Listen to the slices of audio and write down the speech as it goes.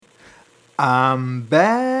I'm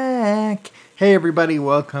back. Hey everybody,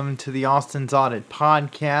 welcome to the Austin's Audit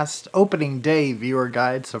Podcast, opening day viewer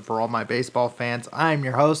guide. So for all my baseball fans, I'm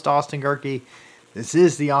your host, Austin Gerke. This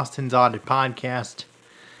is the Austin's Audit Podcast.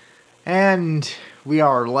 And we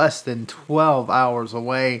are less than 12 hours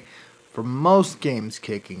away from most games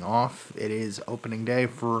kicking off. It is opening day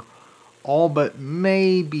for all but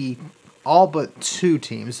two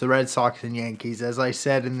teams, the Red Sox and Yankees. As I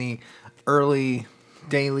said in the early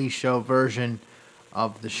daily show version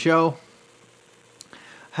of the show,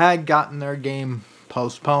 had gotten their game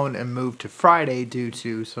postponed and moved to Friday due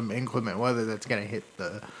to some inclement weather that's going to hit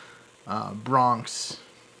the Bronx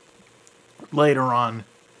later on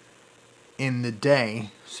in the day.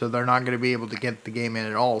 So they're not going to be able to get the game in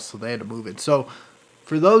at all, so they had to move it. So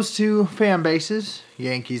for those two fan bases,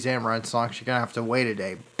 Yankees and Red Sox, you're going to have to wait a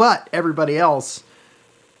day. But everybody else,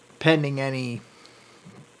 pending any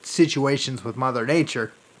situations with Mother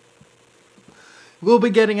Nature, we'll be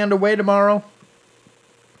getting underway tomorrow.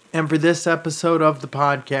 And for this episode of the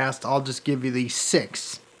podcast, I'll just give you the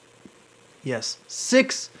six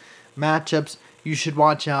matchups you should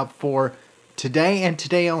watch out for today and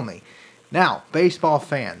today only. Now, baseball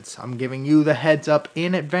fans, I'm giving you the heads up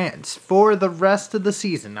in advance for the rest of the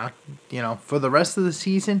season. For the rest of the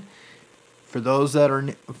season, for those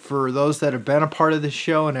that have been a part of this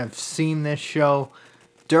show and have seen this show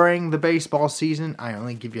during the baseball season, I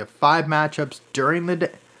only give you 5 matchups during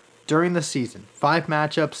the season. 5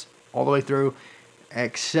 matchups all the way through,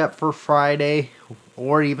 except for Friday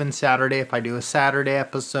or even Saturday. If I do a Saturday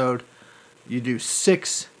episode, you do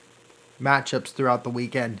 6 matchups throughout the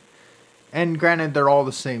weekend. And granted, they're all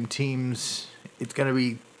the same teams. It's going to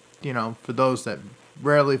be, for those that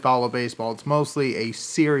rarely follow baseball, it's mostly a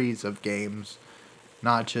series of games,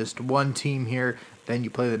 not just one team here, then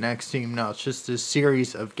you play the next team. No, it's just a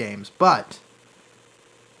series of games. But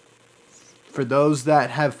for those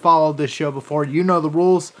that have followed this show before, you know the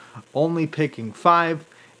rules. Only picking 5,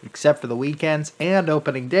 except for the weekends and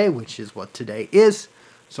opening day, which is what today is.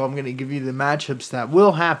 So I'm going to give you the matchups that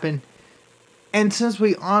will happen. And since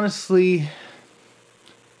we honestly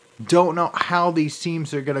don't know how these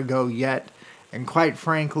teams are going to go yet, and quite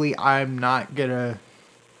frankly, I did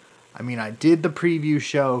the preview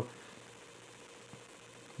show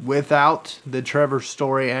without the Trevor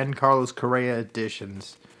Story and Carlos Correa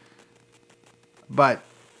additions. But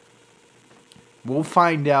we'll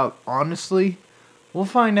find out, honestly,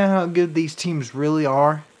 how good these teams really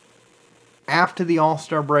are after the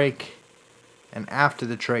All-Star break and after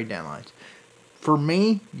the trade deadlines. For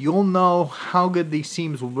me, you'll know how good these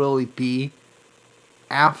teams will really be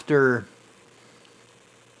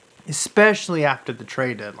especially after the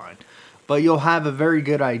trade deadline. But you'll have a very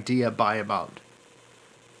good idea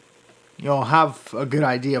You'll have a good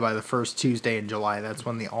idea by the first Tuesday in July. That's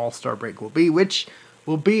when the All-Star break will be, which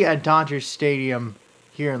will be at Dodger Stadium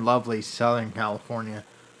here in lovely Southern California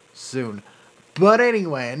soon. But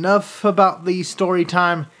anyway, enough about the story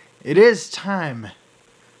time. It is time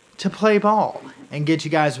to play ball and get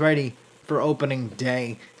you guys ready for opening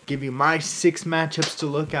day. Give you my 6 matchups to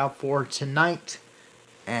look out for tonight.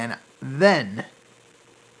 And then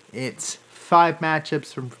it's 5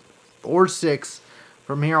 matchups or 6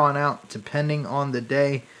 from here on out, depending on the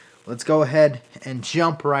day. Let's go ahead and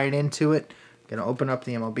jump right into it. Gonna open up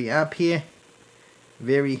the MLB app here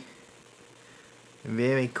very,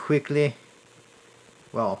 very quickly.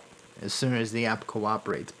 Well, as soon as the app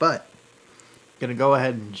cooperates. But gonna go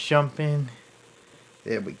ahead and jump in.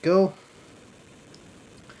 There we go.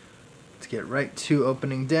 Let's get right to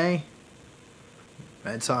opening day.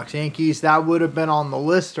 Red Sox, Yankees. That would have been on the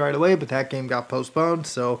list right away, but that game got postponed.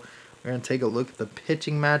 So we're going to take a look at the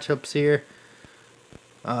pitching matchups here.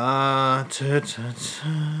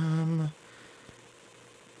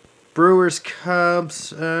 Brewers,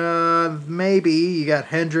 Cubs. Maybe. You got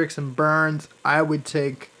Hendricks and Burns. I would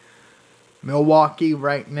take Milwaukee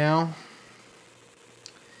right now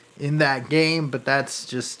in that game, but that's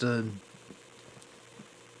just a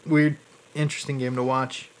weird, interesting game to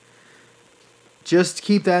watch. Just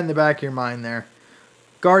keep that in the back of your mind there.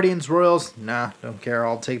 Guardians, Royals, nah, don't care.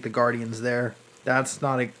 I'll take the Guardians there. That's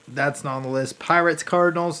not on the list. Pirates,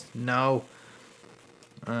 Cardinals, no.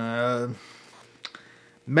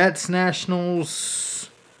 Mets, Nationals,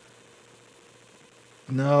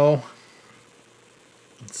 no.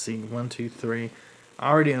 Let's see, 1, 2, 3.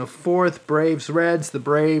 Already in a 4th, Braves, Reds. The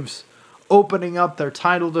Braves opening up their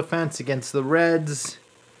title defense against the Reds.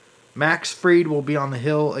 Max Fried will be on the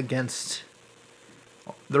hill against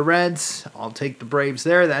the Reds. I'll take the Braves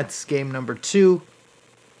there. That's game number 2.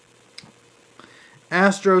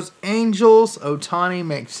 Astros, Angels. Ohtani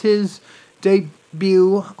makes his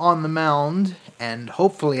debut on the mound and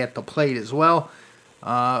hopefully at the plate as well.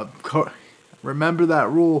 Remember that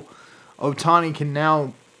rule. Ohtani can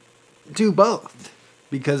now do both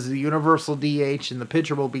because the universal DH and the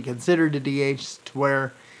pitcher will be considered a DH, to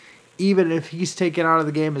where even if he's taken out of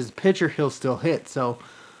the game as a pitcher, he'll still hit. So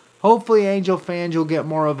hopefully, Angel fans, you'll get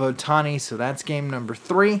more of Ohtani. So that's game number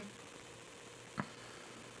 3.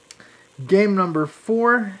 Game number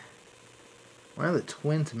 4. Why are the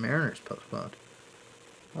Twins and Mariners postponed?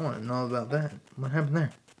 I want to know about that. What happened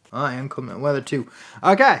there? Oh, inclement weather too.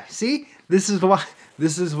 Okay, see? This is why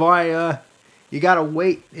you gotta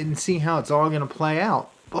wait and see how it's all gonna play out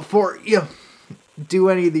before you do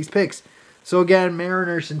any of these picks. So again,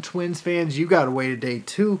 Mariners and Twins fans, you gotta wait a day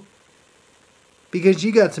too, because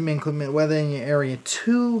you got some inclement weather in your area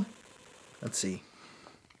too. Let's see.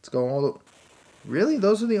 Let's go all the... Really?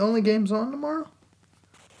 Those are the only games on tomorrow?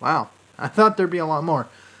 Wow. I thought there'd be a lot more.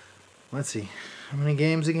 Let's see. How many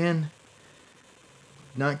games again?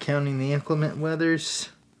 Not counting the inclement weathers.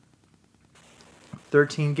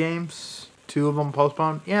 13 games. 2 of them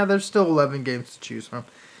postponed. Yeah, there's still 11 games to choose from.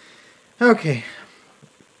 Okay.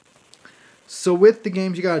 So with the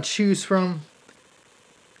games you gotta choose from,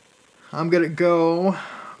 I'm gonna go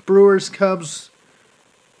Brewers, Cubs,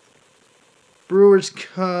 Braves,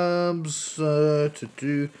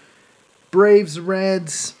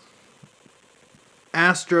 Reds,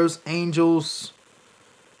 Astros, Angels.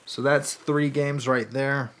 So that's 3 games right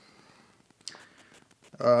there.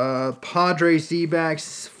 Padres,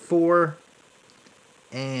 D-backs, 4.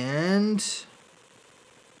 And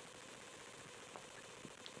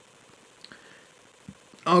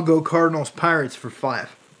I'll go Cardinals, Pirates for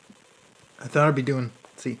 5. I thought I'd be doing,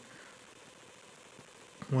 let's see,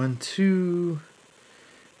 1, 2,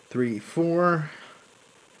 3, 4,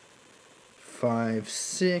 5,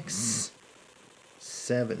 6,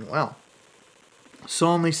 7. Wow. So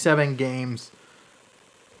only 7 games.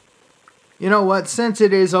 You know what? Since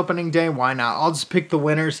it is opening day, why not? I'll just pick the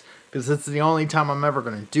winners, because it's the only time I'm ever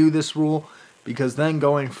going to do this rule. Because then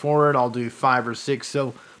going forward, I'll do 5 or 6.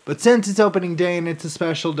 So, but since it's opening day and it's a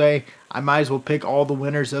special day, I might as well pick all the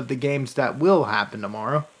winners of the games that will happen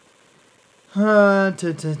tomorrow. So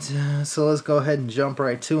let's go ahead and jump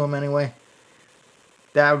right to them anyway.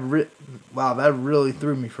 Wow, that really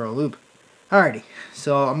threw me for a loop. Alrighty,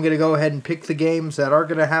 so I'm going to go ahead and pick the games that are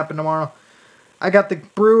going to happen tomorrow. I got the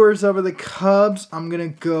Brewers over the Cubs. I'm going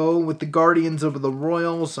to go with the Guardians over the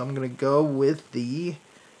Royals. I'm going to go with the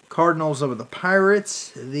Cardinals over the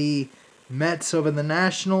Pirates. The Mets over the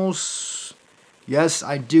Nationals. Yes,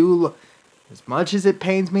 I do. As much as it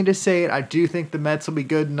pains me to say it, I do think the Mets will be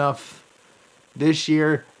good enough this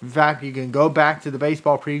year. In fact, you can go back to the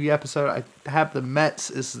baseball preview episode. I have the Mets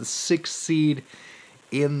as the 6th seed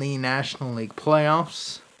in the National League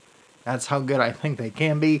playoffs. That's how good I think they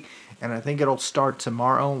can be. And I think it'll start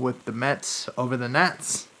tomorrow with the Mets over the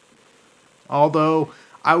Nats. Although,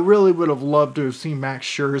 I really would have loved to have seen Max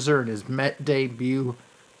Scherzer in his Met debut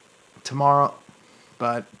tomorrow.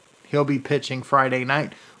 But he'll be pitching Friday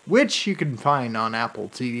night, which you can find on Apple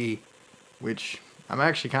TV. Which I'm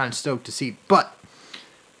actually kind of stoked to see. But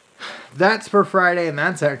that's for Friday, and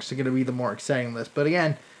that's actually going to be the more exciting list. But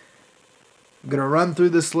again, I'm going to run through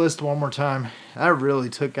this list one more time. I really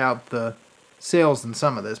took out the sales in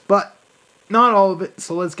some of this, but not all of it.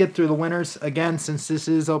 So let's get through the winners. Again, since this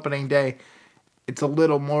is opening day, it's a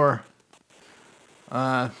little more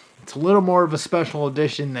of a special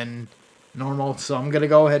edition than normal. So I'm going to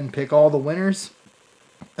go ahead and pick all the winners.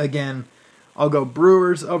 Again, I'll go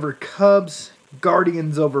Brewers over Cubs,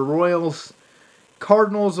 Guardians over Royals,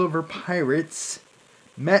 Cardinals over Pirates,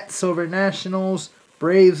 Mets over Nationals,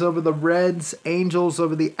 Braves over the Reds, Angels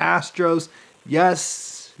over the Astros.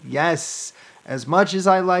 Yes. As much as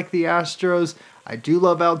I like the Astros, I do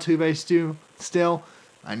love Altuve still.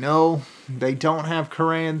 I know they don't have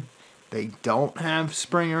Correa. They don't have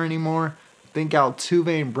Springer anymore. I think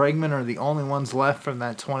Altuve and Bregman are the only ones left from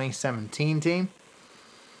that 2017 team.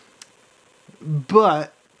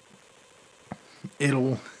 But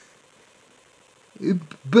they'll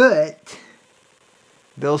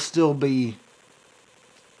still be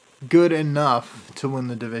good enough to win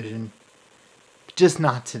the division. Just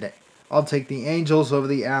not today. I'll take the Angels over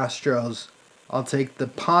the Astros. I'll take the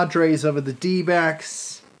Padres over the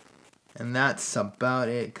D-backs. And that's about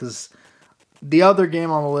it. Because the other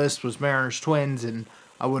game on the list was Mariners-Twins. And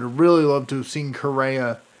I would have really loved to have seen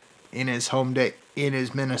Correa in his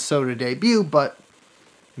Minnesota debut. But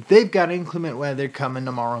they've got inclement weather coming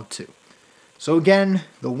tomorrow too. So again,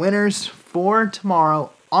 the winners for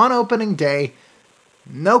tomorrow on opening day.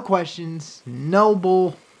 No questions. No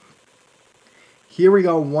bull. Here we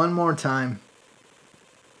go one more time.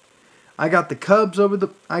 I got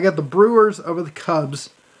the Brewers over the Cubs,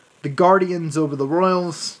 the Guardians over the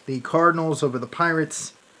Royals, the Cardinals over the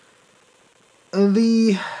Pirates,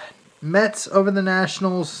 the Mets over the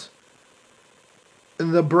Nationals,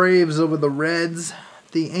 the Braves over the Reds,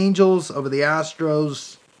 the Angels over the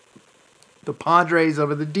Astros, the Padres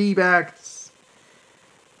over the D-backs,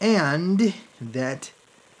 and that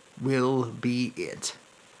will be it.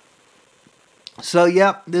 So,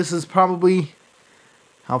 yep, this is probably...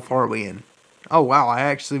 How far are we in? Oh, wow, I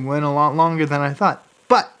actually went a lot longer than I thought.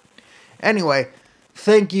 But, anyway,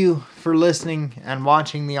 thank you for listening and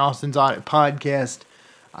watching the Austin's Audit Podcast.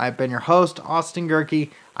 I've been your host, Austin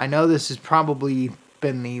Gerke. I know this has probably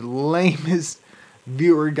been the lamest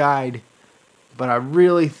viewer guide, but I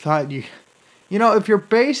really thought you know, if you're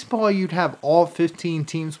baseball, you'd have all 15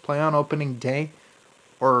 teams play on opening day,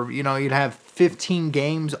 or, you know, you'd have 15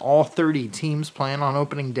 games, all 30 teams playing on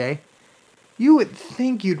opening day. You would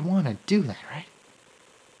think you'd want to do that, right?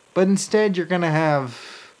 But instead, you're going to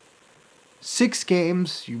have 6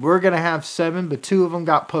 games. You were going to have 7, but 2 of them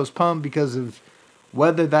got postponed because of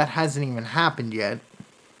weather that hasn't even happened yet.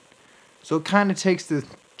 So it kind of takes the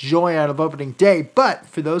joy out of opening day. But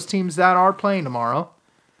for those teams that are playing tomorrow,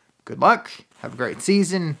 good luck. Have a great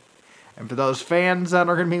season. And for those fans that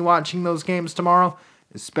are going to be watching those games tomorrow,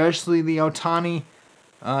 especially the Ohtani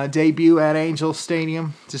debut at Angel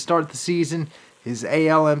Stadium to start the season, his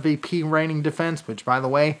AL MVP reigning defense, which, by the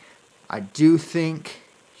way, I do think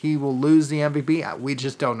he will lose the MVP. We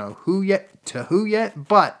just don't know who yet,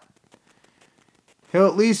 but he'll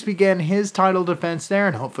at least begin his title defense there,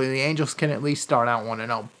 and hopefully the Angels can at least start out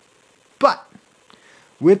 1-0. But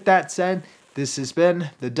with that said, this has been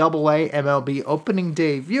the AA MLB Opening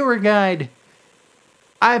Day Viewer Guide.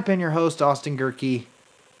 I've been your host, Austin Gerke.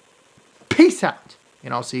 Peace out,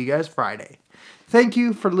 and I'll see you guys Friday. Thank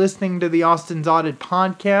you for listening to the Austin's Audit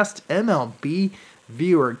Podcast MLB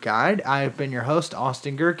Viewer Guide. I have been your host,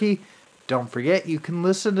 Austin Gerke. Don't forget, you can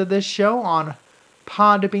listen to this show on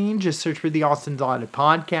Podbean. Just search for the Austin's Audit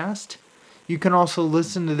Podcast. You can also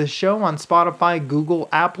listen to this show on Spotify, Google,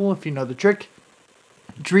 Apple, if you know the trick,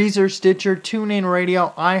 Deezer, Stitcher, TuneIn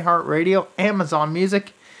Radio, iHeartRadio, Amazon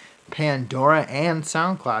Music, Pandora, and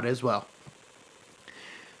SoundCloud as well.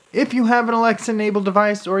 If you have an Alexa-enabled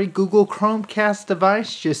device or a Google Chromecast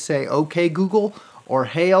device, just say, "Okay Google," or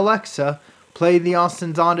 "Hey Alexa, play the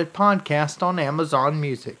Austin's Audit Podcast on Amazon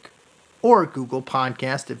Music," or Google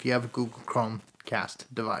Podcast if you have a Google Chromecast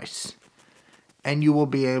device. And you will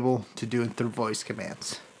be able to do it through voice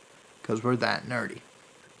commands, because we're that nerdy.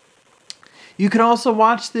 You can also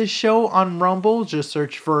watch this show on Rumble. Just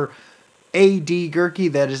search for A.D.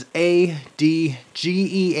 Gerke. That is A-D-G-E-H-R-K-E.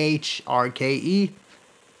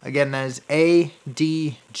 Again, that is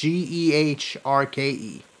A-D-G-E-H-R-K-E.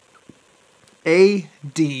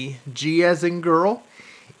 A-D-G as in girl,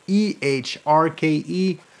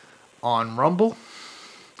 E-H-R-K-E on Rumble.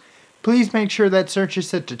 Please make sure that search is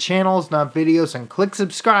set to channels, not videos, and click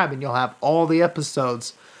subscribe, and you'll have all the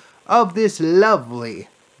episodes of this lovely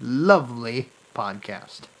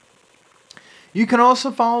podcast. You can also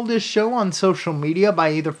follow this show on social media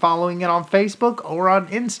by either following it on Facebook or on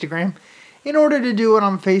Instagram. In order to do it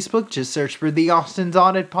on Facebook, just search for the Austin's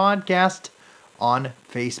Audit Podcast on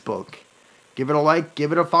Facebook. Give it a like,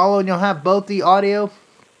 give it a follow, and you'll have both the audio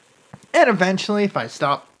and eventually, if I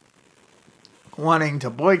stop wanting to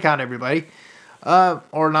boycott everybody,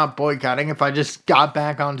 or not boycotting, if I just got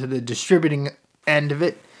back onto the distributing end of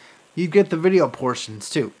it, you get the video portions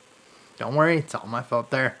too. Don't worry, it's all my fault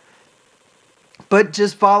there. But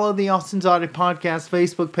just follow the Austin's Audit Podcast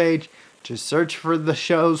Facebook page. Just search for the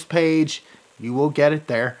show's page. You will get it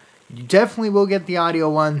there. You definitely will get the audio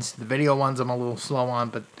ones. The video ones I'm a little slow on,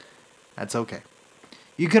 but that's okay.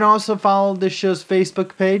 You can also follow this show's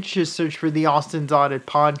Facebook page. Just search for the Austin's Audit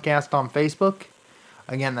Podcast on Facebook.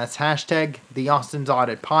 Again, that's hashtag the Austin's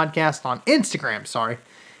Audit Podcast on Instagram.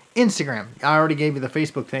 Instagram. I already gave you the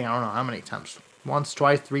Facebook thing. I don't know how many times. Once,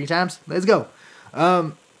 twice, 3 times. Let's go.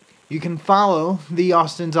 You can follow the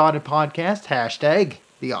Austin's Audit Podcast, hashtag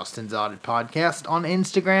the Austin's Audit Podcast on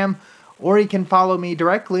Instagram, or you can follow me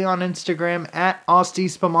directly on Instagram at Austi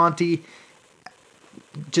Spamanti.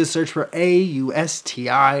 Just search for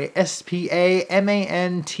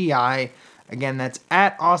AUSTISPAMANTI. Again, that's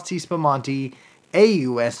at Austi Spamanti,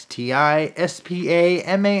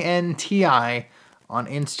 AUSTISPAMANTI on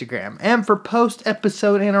Instagram. And for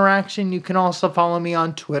post-episode interaction, you can also follow me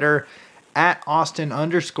on Twitter at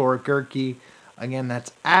Austin_Gerke. Again,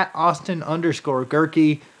 that's at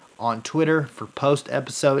Austin_Gerke on Twitter for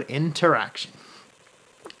post-episode interaction.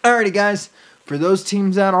 Alrighty, guys. For those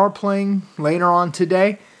teams that are playing later on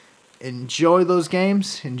today, enjoy those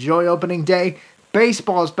games. Enjoy opening day.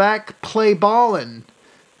 Baseball's back. Play ball, and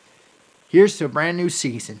here's to a brand new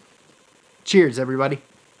season. Cheers, everybody,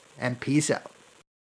 and peace out.